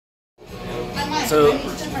So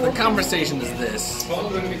the conversation is this: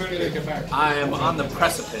 I am on the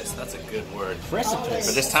precipice. That's a good word. Precipice.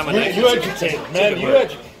 But this time of night, You educate, man. You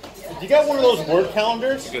educate. You got one of those word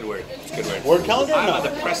calendars? It's a good word. It's a good word. Word calendar? I'm No. on the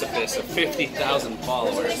precipice of 50,000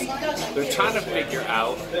 followers. They're trying to figure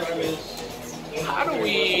out how do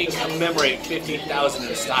we commemorate 50,000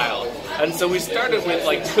 in style. And so we started with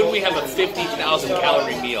like, could we have a 50,000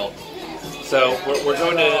 calorie meal? So we're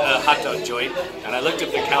going to a hot dog joint, and I looked up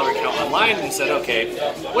the calorie count online and said, okay,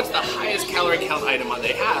 what's the highest calorie count item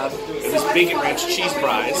they have? It was bacon ranch cheese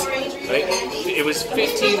fries, right? It was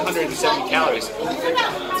 1,570 calories.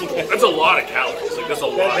 That's a lot of calories. Like that's a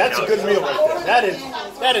lot. That's of a calories. good meal right there.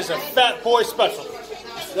 That is a fat boy special.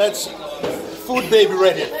 That's food baby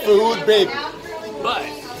right here. Food baby. But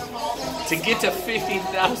to get to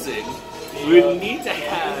 50,000, we would need to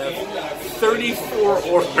have 34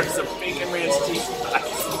 orders of bacon ranch cheese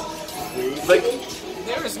fries. Like,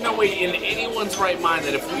 there is no way in anyone's right mind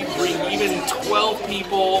that if we bring even 12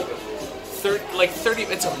 people, 30,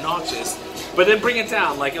 it's obnoxious. But then bring it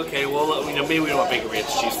down, like, okay, well, maybe we don't want bacon ranch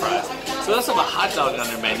cheese fries. So let's have a hot dog on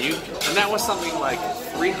their menu, and that was something like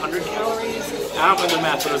 300 calories? I don't remember the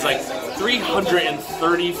math, but it was like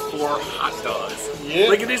 334 hot dogs. Yeah.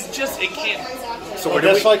 Like, it is just, it can't. So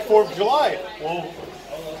that's like 4th of July. Well,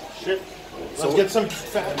 shit. Let's get some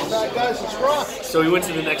fat guys and rock. So we went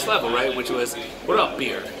to the next level, right? Which was, what about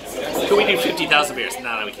beer? Can we do 50,000 beers?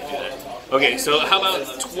 No, we can't do that. Okay, so how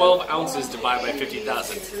about 12 ounces divided by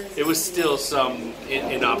 50,000? It was still some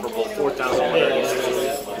inoperable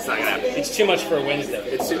 4,160. It's not gonna happen. It's too much for a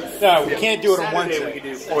Wednesday. No, we can't do it on Saturday Wednesday. we could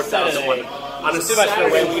do 4,000. On a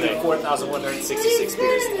Saturday we could do 4,166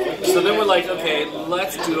 beers. So then we're like, okay,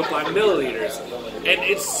 let's do it by milliliters. And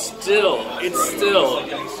it's still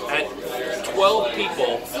at 12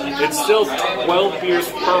 people, it's still 12 beers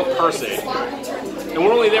per person. And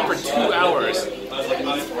we're only there for 2 hours.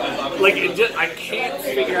 Like, I can't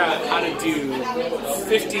figure out how to do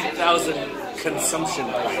 50,000 consumption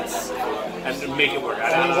points and to make it work.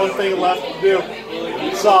 Only one thing left to do.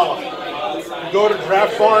 Solid. Go to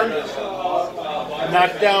Draft Barn,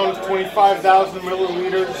 knock down 25,000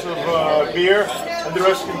 milliliters of beer, and the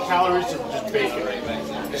rest of the calories of just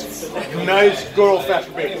bacon. Nice, good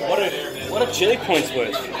old-fashioned bacon. What are chili points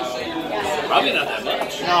worth? Probably not that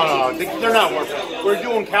much. No, they're not worth it. We're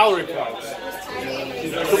doing calorie points.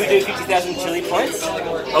 Could we do 50,000 chili points?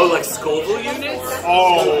 Oh, like Scoville units?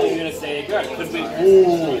 Oh. Units, there you go. Could we?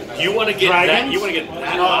 Ooh. You want to get Dragons? that? You want to get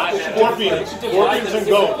that high? Scorpions. Scorpions and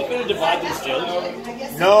gold. We're going to divide them still.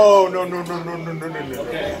 No.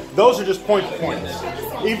 Those are just point to points.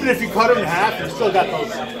 Even if you cut them in half, you still got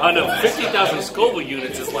those. Oh no, 50,000 Scoville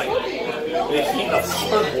units is like the heat of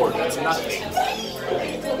surfboard. That's nothing.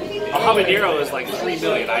 A habanero is like 3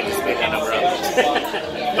 million. I just made that number up.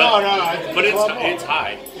 But it's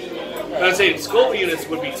high. I would say Scoville units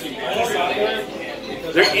would be too easy.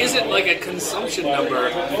 There isn't like a consumption number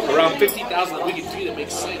around 50,000 that we can do that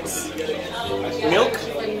makes sense. Milk?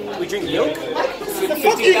 We drink milk? The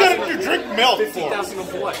fuck are you gonna drink milk for? 50,000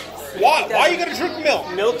 of what? Why? Why are you gonna drink milk?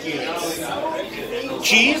 Milk units.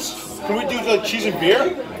 Cheese? Can we do like cheese and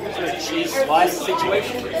beer? Cheese slice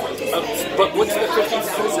situation. But what's the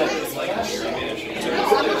 50,000?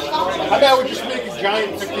 How about we just make a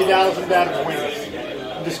giant 50,000 out of wings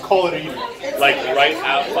and just call it even? Like right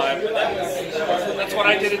out 5? That's what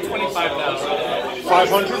I did at 25,000.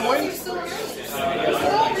 500 wings?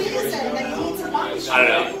 I don't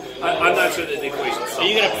know. I'm not sure that the equation's solved. Are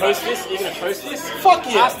you going to post this? Are you going to post this? Fuck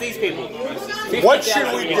yeah. Ask these people. What should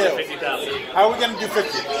we do? 50,000. How are we going to do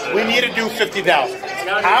 50? We need to do 50,000.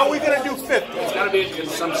 How are we going to do 50? It's got to be a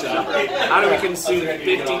consumption number. How do we consume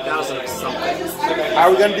 50,000 of something? How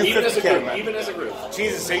are we going to do Even as a 50K, group. man? Even as a group.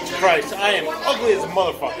 Jesus H. Christ, I am ugly as a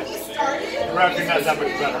motherfucker. Rapping not that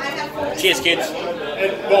much better. Cheers, kids.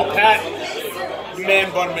 Well, Pat, the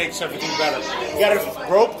man bun makes everything better. You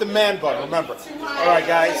gotta rope the man bun, remember. Alright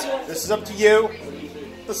guys, this is up to you.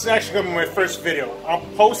 This is actually gonna be my first video. I'm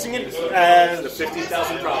posting it as The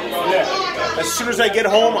 50,000 problems. yeah. As soon as I get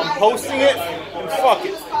home, I'm posting it and fuck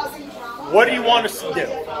it. What do you want us to do?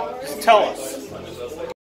 Just tell us.